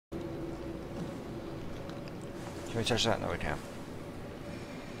Can we touch that? No, we can't.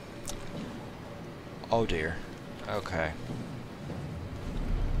 Oh dear. Okay.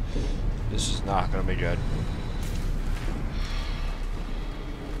 This is not gonna be good.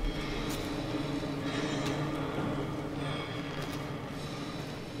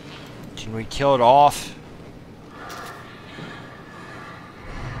 Can we kill it off?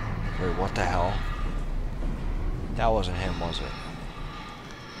 Wait, what the hell? That wasn't him, was it?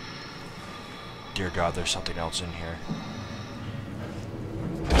 Dear God, there's something else in here.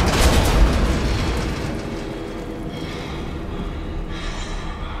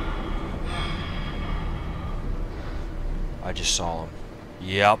 I just saw him.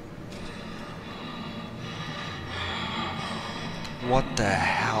 Yep. What the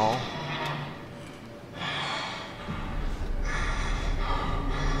hell?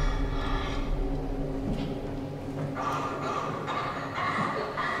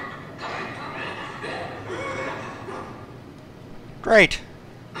 Great.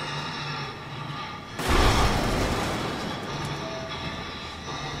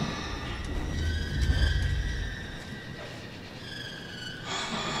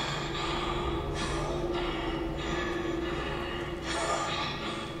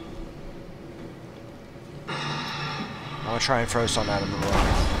 I'm gonna try and throw some at him in the room.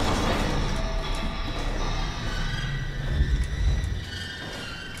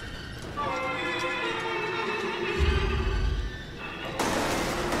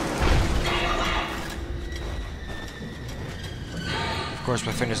 Of course,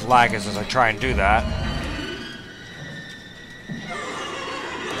 my thing is lag as I try and do that.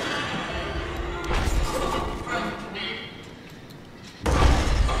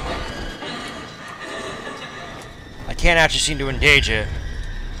 I can't actually seem to engage it.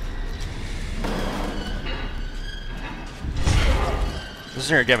 This is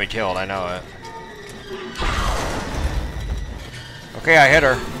gonna get me killed, I know it. Okay, I hit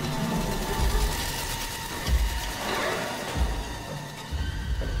her.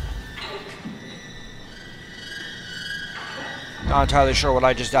 Not entirely sure what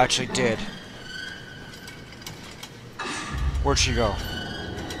I just actually did. Where'd she go?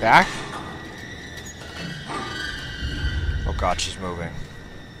 Back? Oh God, she's moving.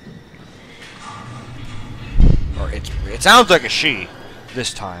 Or it sounds like a she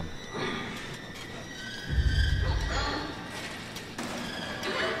this time.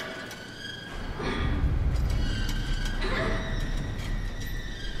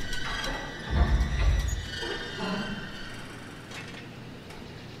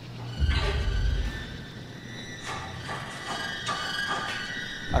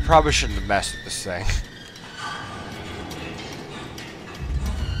 I probably shouldn't have messed with this thing.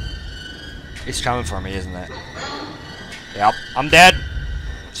 It's coming for me, isn't it? Yep, I'm dead.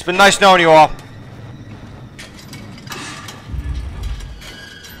 It's been nice knowing you all.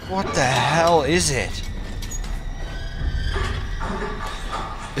 What the hell is it?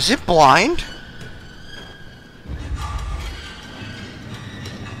 Is it blind?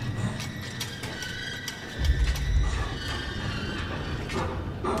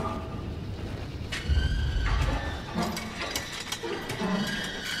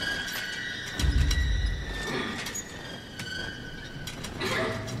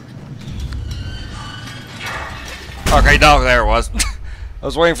 Okay, no, there it was. I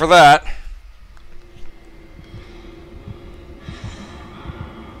was waiting for that.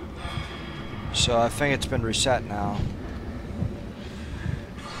 So I think it's been reset now.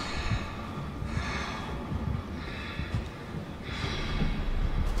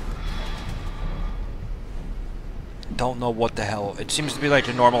 Don't know what the hell. It seems to be like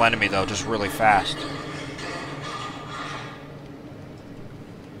a normal enemy though, just really fast.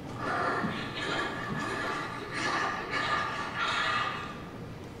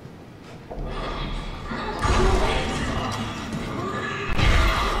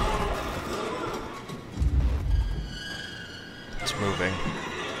 Moving.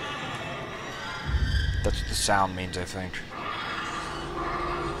 That's what the sound means, I think.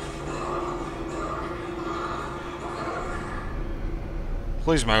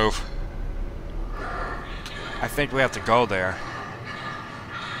 Please move. I think we have to go there.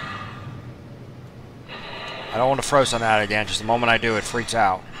 I don't want to throw something out again. Just the moment I do, it freaks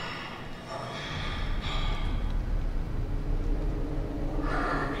out.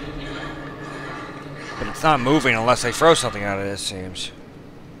 But it's not moving unless I throw something at it, it seems.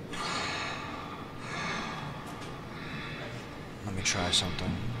 Let me try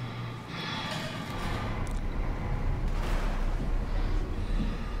something.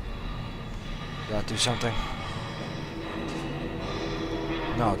 Did that do something?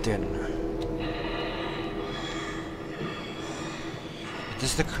 No, it didn't.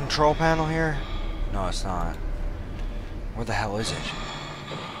 This is the control panel here? No, it's not. Where the hell is it?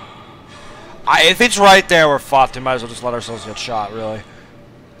 If it's right there, we're fucked. We might as well just let ourselves get shot, really.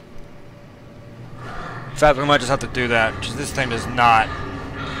 In fact, we might just have to do that, because this thing does not.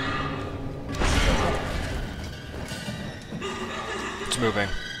 It's moving.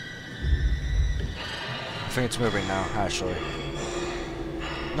 I think it's moving now, actually.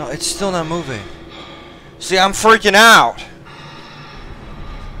 No, it's still not moving. See, I'm freaking out.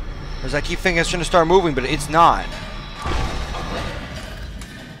 Because I keep thinking it's going to start moving, but it's not.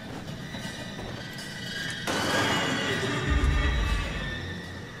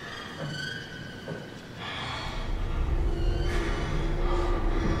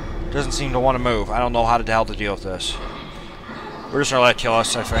 Doesn't seem to want to move. I don't know how the hell to deal with this. We're just going to let it kill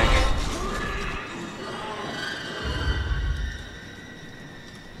us, I think.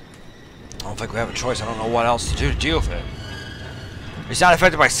 I don't think we have a choice. I don't know what else to do to deal with it. It's not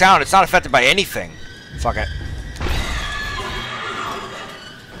affected by sound. It's not affected by anything. Fuck it.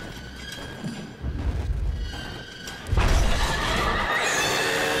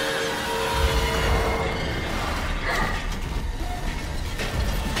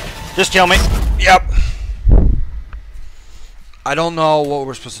 Just kill me. Yep. I don't know what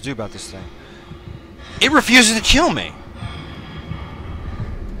we're supposed to do about this thing. It refuses to kill me.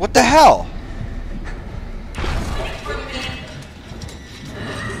 What the hell?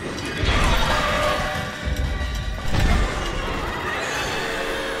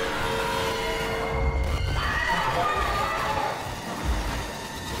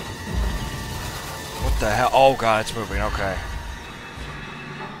 What the hell? Oh god, it's moving. Okay.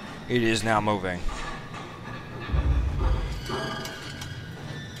 It is now moving.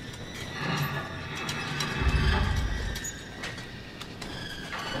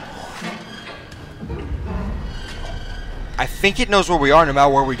 I think it knows where we are no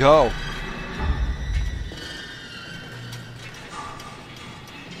matter where we go.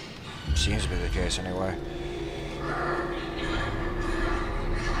 Seems to be the case anyway.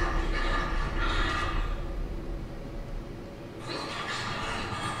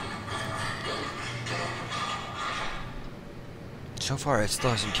 So far, it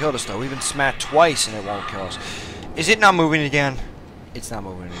still hasn't killed us, though. We've been smacked twice, and it won't kill us. Is it not moving again? It's not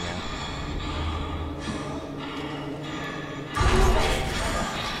moving again.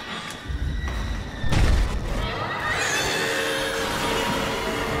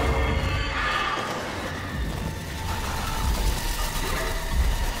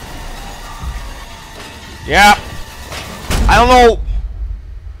 Yeah. I don't know.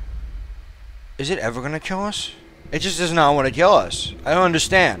 Is it ever going to kill us? It just does not want to kill us. I don't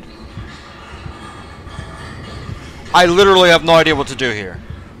understand. I literally have no idea what to do here.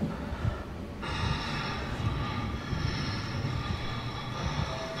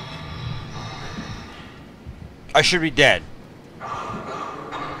 I should be dead.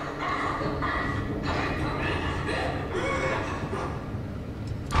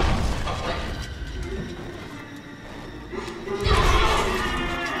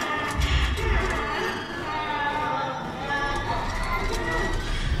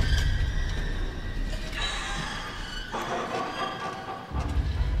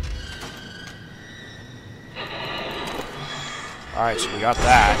 Alright, so we got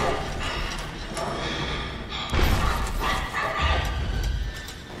that.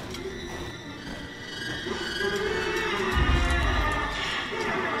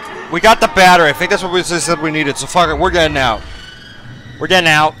 We got the battery. I think that's what we said we needed. So fuck it, we're getting out. We're getting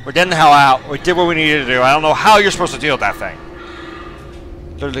out. We're getting the hell out. We did what we needed to do. I don't know how you're supposed to deal with that thing.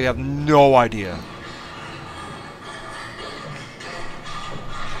 Literally have no idea.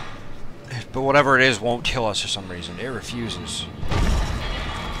 But whatever it is won't kill us for some reason. It refuses.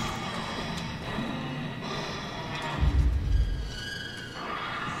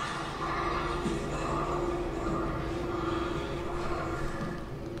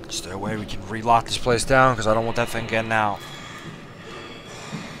 Is there a way we can relock this place down? Because I don't want that thing getting out.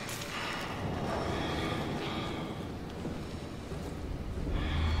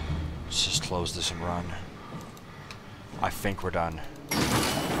 Let's just close this and run. I think we're done.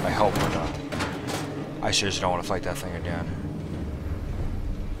 I hope we're done. I seriously don't want to fight that thing again.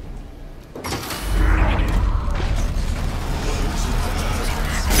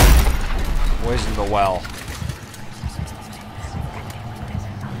 Poison the well.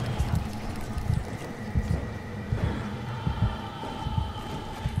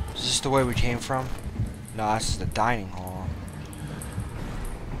 Is this the way we came from? No, this is the dining hall.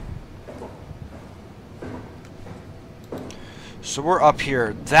 So we're up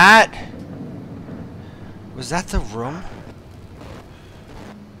here. That... Was that the room?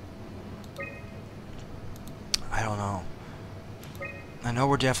 I don't know. I know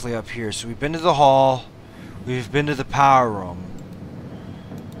we're definitely up here. So we've been to the hall. We've been to the power room.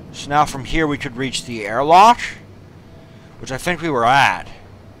 So now from here we could reach the airlock, which I think we were at.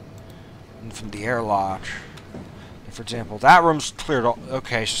 And from the airlock, for example, that room's cleared off.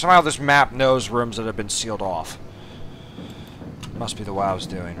 Okay, so somehow this map knows rooms that have been sealed off. Must be the WoW's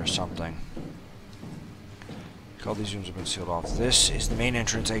doing or something. All these rooms have been sealed off. This is the main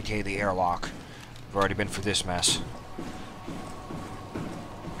entrance, aka the airlock. We've already been for this mess.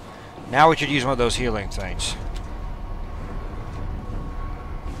 Now we could use one of those healing things.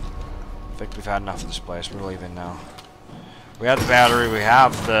 I think we've had enough of this place. We're leaving now. We have the battery, we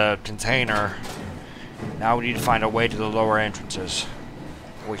have the container. Now we need to find a way to the lower entrances.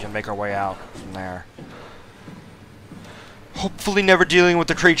 We can make our way out from there. Hopefully never dealing with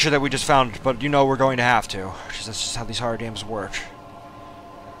the creature that we just found, but you know we're going to have to. Because that's just how these horror games work.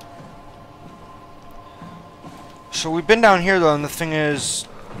 So we've been down here though, and the thing is,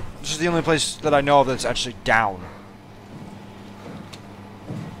 this is the only place that I know of that's actually down.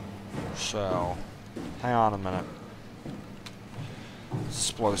 So, hang on a minute. Let's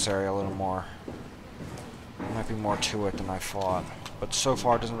explore this area a little more. There might be more to it than I thought. But so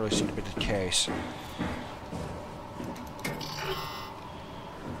far it doesn't really seem to be the case.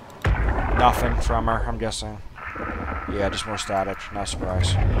 Nothing from her, I'm guessing. Yeah, just more static. Not a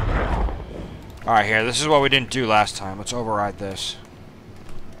surprise. Alright, here. This is what we didn't do last time. Let's override this.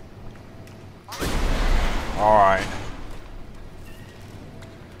 Alright.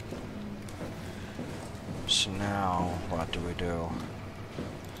 So now, what do we do?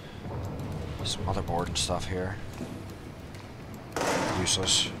 Some motherboard and stuff here.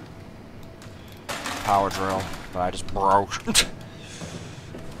 Useless. Power drill, but I just broke.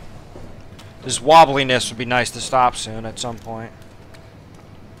 This wobbliness would be nice to stop soon at some point.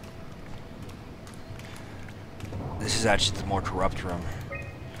 This is actually the more corrupt room.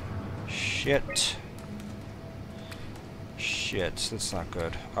 Shit. Shit, that's not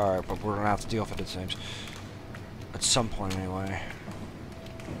good. Alright, but we're gonna have to deal with it, it seems. At some point, anyway.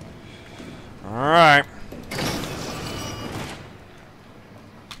 Alright.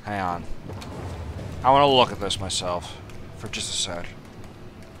 Hang on. I want to look at this myself. For just a sec.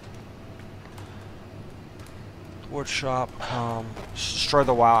 Workshop, destroy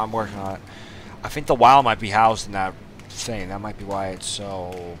the WoW, I'm working on it. I think the WoW might be housed in that thing. That might be why it's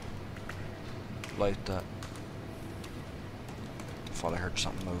so like that. I thought I heard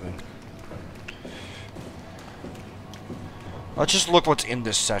something moving. Let's just look what's in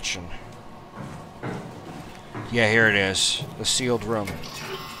this section. Yeah, here it is. The sealed room.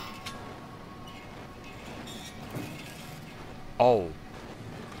 Oh.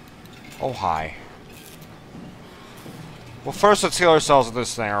 Oh, hi. Well, first let's heal ourselves with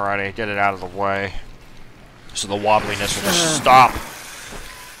this thing already. Get it out of the way. So the wobbliness will just stop.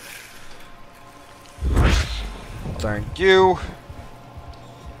 Thank you.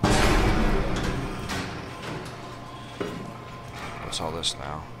 What's all this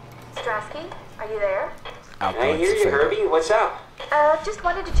now? Strasky, are you there? I hear you, Herbie. What's up? Just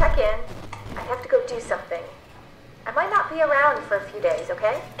wanted to check in. I have to go do something. I might not be around for a few days,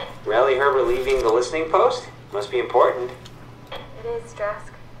 okay? Rally Herbert leaving the listening post? Must be important. It is,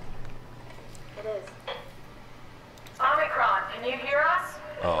 Strask. It is. Omicron, can you hear us?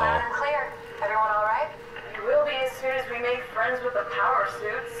 Loud and clear. Everyone all right? We will be as soon as we make friends with the power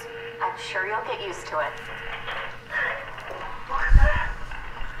suits. I'm sure you'll get used to it.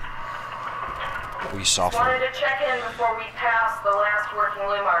 We suffer. Wanted to check in before we pass the last working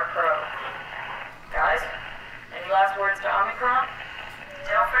Lumar probe. Guys, any last words to Omicron?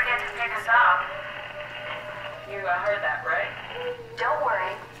 Don't forget to pick us up. You heard that, right? Don't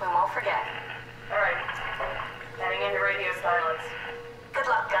worry, we won't forget. Alright. Heading into radio silence. Good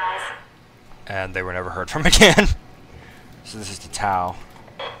luck, guys. And they were never heard from again. So this is the Tau.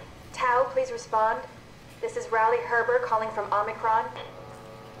 Tau, please respond. This is Rally Herbert calling from Omicron.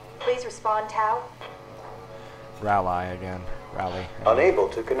 Please respond, Tau. Rally again. Rally. Unable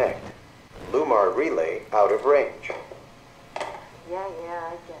to connect. Lumar relay out of range. Yeah,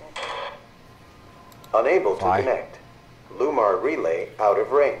 I get it. Unable to Why? connect. Lumar relay out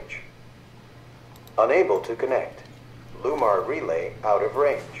of range. Unable to connect. Lumar relay out of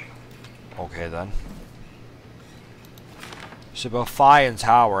range. Okay then. So both Phi and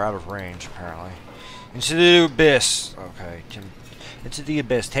Tau are out of range, apparently. Into the abyss. Okay, into the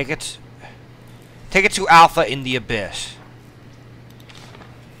abyss. Take it to Alpha in the abyss.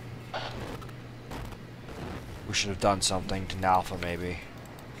 We should have done something to Alpha, maybe.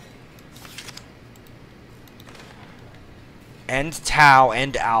 End Tau,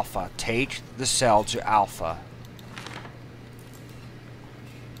 end Alpha. Take the cell to Alpha.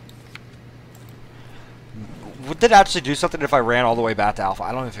 would it actually do something if I ran all the way back to Alpha?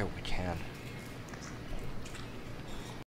 I don't know if we can.